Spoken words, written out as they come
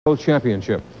World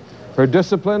Championship. Her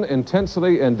discipline,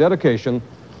 intensity, and dedication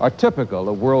are typical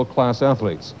of world-class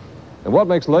athletes. And what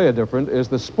makes Leah different is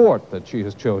the sport that she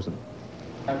has chosen.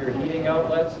 Have your heating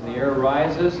outlets, and the air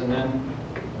rises and then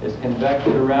is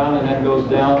convected around and then goes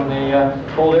down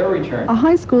the cold air return. A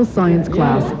high school science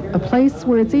class, a place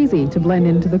where it's easy to blend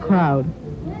into the crowd.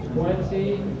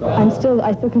 I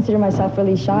still consider myself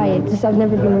really shy. It's just I've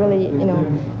never been really,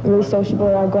 really sociable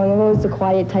or outgoing. I'm always the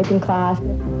quiet type in class.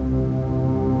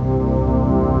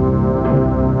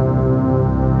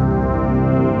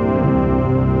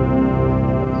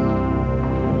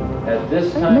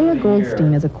 Leah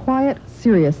Goldstein is a quiet,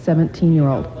 serious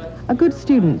 17-year-old. A good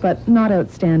student, but not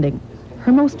outstanding.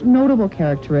 Her most notable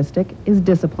characteristic is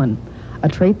discipline, a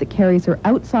trait that carries her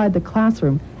outside the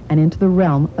classroom and into the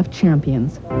realm of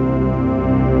champions.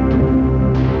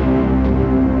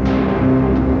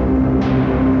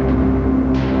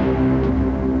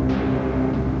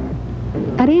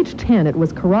 At age 10, it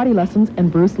was karate lessons and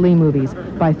Bruce Lee movies.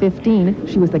 By 15,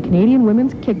 she was the Canadian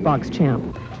women's kickbox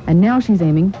champ. And now she's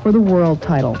aiming for the world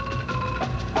title.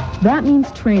 That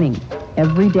means training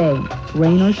every day,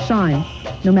 rain or shine,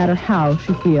 no matter how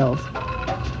she feels.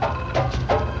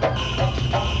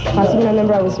 I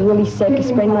remember I was really sick, I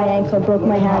sprained my ankle, broke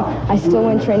my hand. I still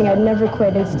went training, I'd never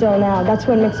quit, and still now. That's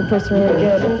what makes a person really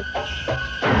good.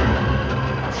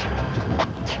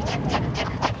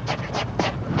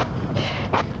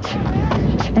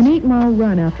 An 8-mile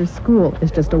run after school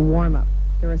is just a warm-up.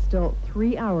 There are still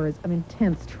 3 hours of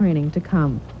intense training to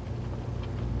come.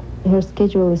 Her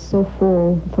schedule is so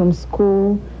full, from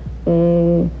school,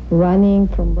 running,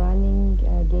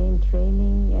 game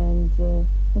training, and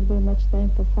not very much time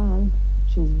for fun.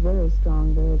 She's very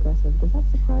strong, very aggressive. Does that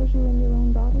surprise you in your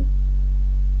own daughter?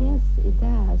 Yes, it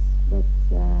does, but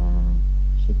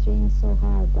she trains so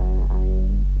hard.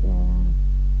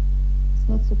 It's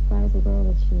not surprised at all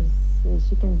that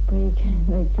she can break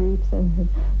her grips and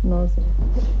noses.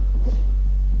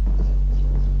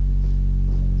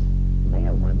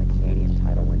 Leah won the Canadian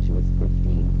title when she was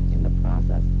 15. In the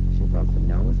process, she broke the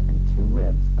nose and 2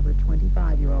 ribs of her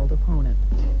 25-year-old opponent.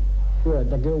 Sure,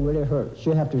 the girl really hurt.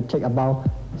 She have to take about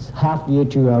half year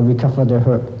to recover the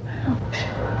hurt.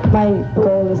 My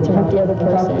goal is to hurt the other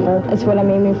person. That's what I'm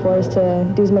aiming for, is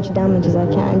to do as much damage as I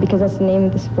can, because that's the name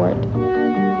of the sport.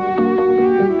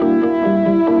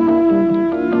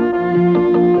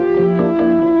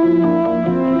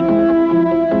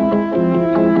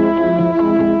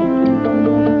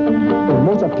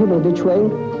 People, they train,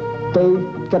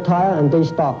 they get tired and they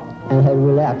stop and have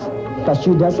relax. But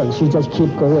she doesn't. She just keep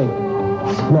going,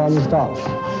 non-stop.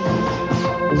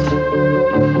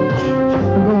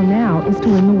 Her goal now is to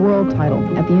win the world title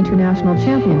at the International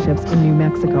Championships in New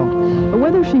Mexico. But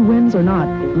whether she wins or not,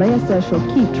 Leah says she'll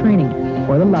keep training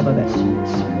for the love of it.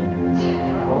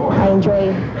 I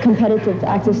enjoy competitive,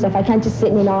 active stuff. I can't just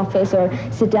sit in an office or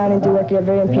sit down and do work. I get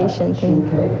very impatient,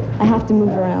 and I have to move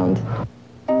around.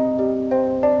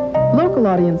 Local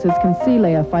audiences can see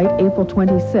Leah fight April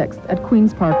 26th at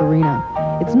Queen's Park Arena.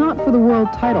 It's not for the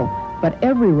world title, but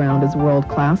every round is world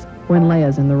class when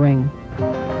Leah's in the ring.